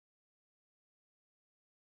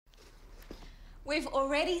We've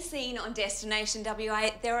already seen on Destination WA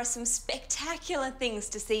there are some spectacular things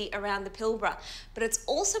to see around the Pilbara, but it's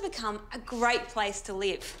also become a great place to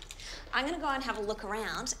live. I'm going to go and have a look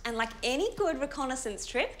around, and like any good reconnaissance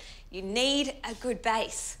trip, you need a good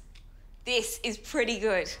base. This is pretty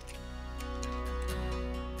good.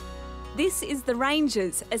 This is the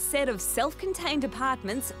Ranges, a set of self-contained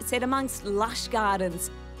apartments set amongst lush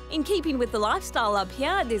gardens. In keeping with the lifestyle up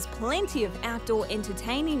here, there's plenty of outdoor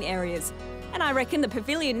entertaining areas. And I reckon the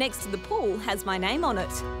pavilion next to the pool has my name on it.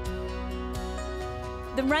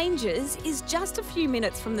 The Ranges is just a few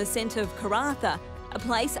minutes from the centre of Karratha, a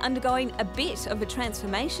place undergoing a bit of a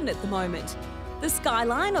transformation at the moment. The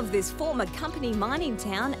skyline of this former company mining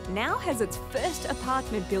town now has its first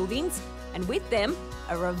apartment buildings, and with them,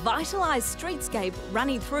 a revitalised streetscape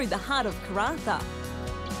running through the heart of Karratha.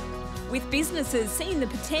 With businesses seeing the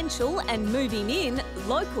potential and moving in,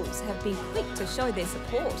 locals have been quick to show their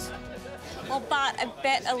support. Well, Bart, I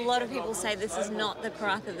bet a lot of people say this is not the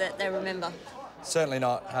Karratha that they remember. Certainly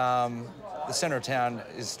not. The centre of town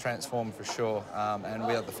is transformed for sure, and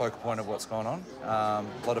we are the focal point of what's going on. A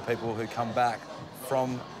lot of people who come back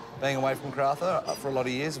from being away from Karratha for a lot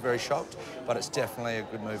of years are very shocked, but it's definitely a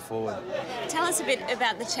good move forward. Tell us a bit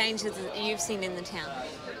about the changes that you've seen in the town.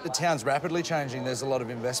 The town's rapidly changing. There's a lot of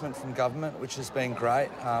investment from government, which has been great.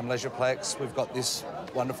 Leisureplex, we've got this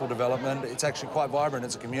wonderful development. It's actually quite vibrant.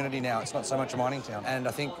 It's a community now. It's not so much a mining town. And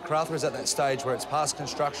I think Karratha is at that stage where it's past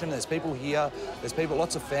construction. There's people here, there's people,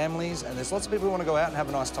 lots of families, and there's lots of people who want to go out and have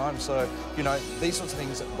a nice time. So, you know, these sorts of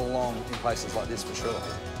things belong in places like this for sure.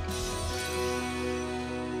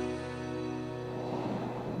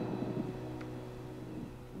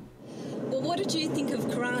 What did you think of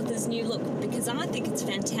Karratha's new look? Because I think it's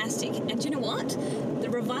fantastic. And you know what? The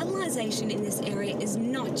revitalisation in this area is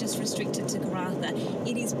not just restricted to Karratha.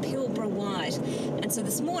 It is Pilbara-wide. And so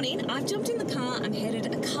this morning, I've jumped in the car. I'm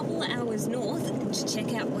headed a couple of hours north to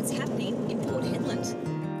check out what's happening in Port Hedland.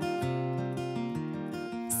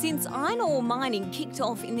 Since iron ore mining kicked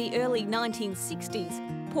off in the early 1960s,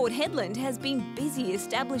 Port Hedland has been busy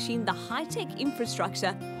establishing the high-tech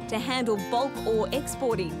infrastructure to handle bulk ore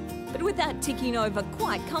exporting. But with that ticking over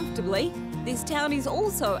quite comfortably, this town is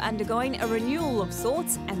also undergoing a renewal of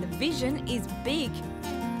sorts, and the vision is big.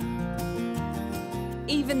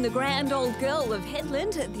 Even the grand old girl of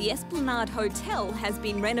Hedland, the Esplanade Hotel, has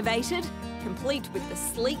been renovated, complete with the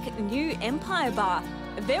sleek new Empire Bar,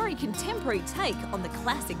 a very contemporary take on the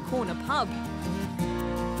classic corner pub.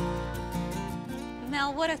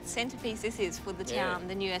 Mel, what a centrepiece this is for the town,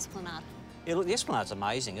 the new Esplanade. Yeah, look, the Esplanade's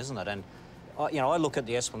amazing, isn't it? And I look at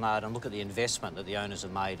the Esplanade and look at the investment that the owners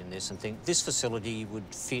have made in this and think this facility would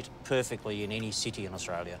fit perfectly in any city in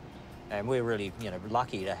Australia. And we're really,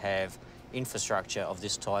 lucky to have infrastructure of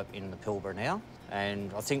this type in the Pilbara now.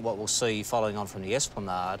 And I think what we'll see following on from the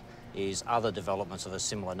Esplanade is other developments of a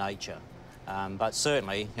similar nature. But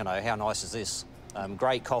certainly, how nice is this?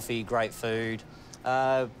 Great coffee, great food,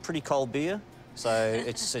 pretty cold beer. So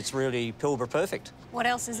it's really Pilbara perfect. What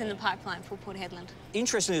else is in the pipeline for Port Hedland?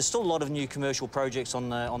 Interestingly, there's still a lot of new commercial projects on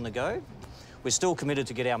the go. We're still committed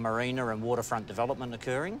to get our marina and waterfront development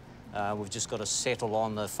occurring. We've just got to settle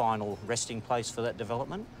on the final resting place for that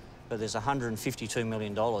development. But there's $152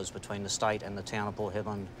 million between the state and the town of Port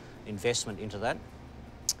Hedland investment into that.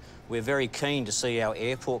 We're very keen to see our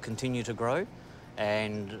airport continue to grow,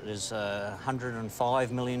 and there's a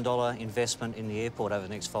 $105 million investment in the airport over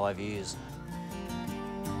the next 5 years.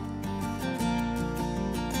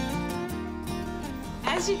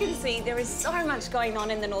 As you can see, there is so much going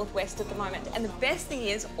on in the northwest at the moment, and the best thing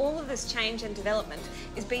is all of this change and development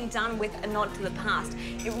is being done with a nod to the past.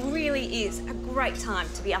 It really is a great time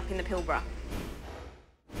to be up in the Pilbara.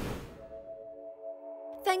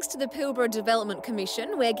 Thanks to the Pilbara Development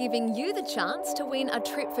Commission, we're giving you the chance to win a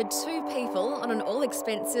trip for 2 people on an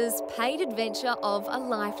all-expenses paid adventure of a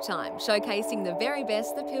lifetime, showcasing the very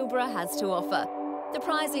best the Pilbara has to offer. The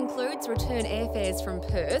prize includes return airfares from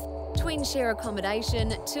Perth, twin-share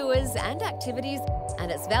accommodation, tours and activities, and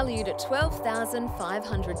it's valued at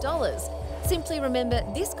 $12,500. Simply remember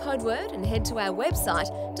this code word and head to our website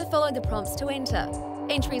to follow the prompts to enter.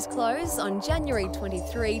 Entries close on January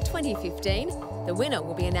 23, 2015. The winner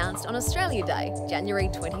will be announced on Australia Day, January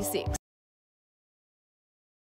 26.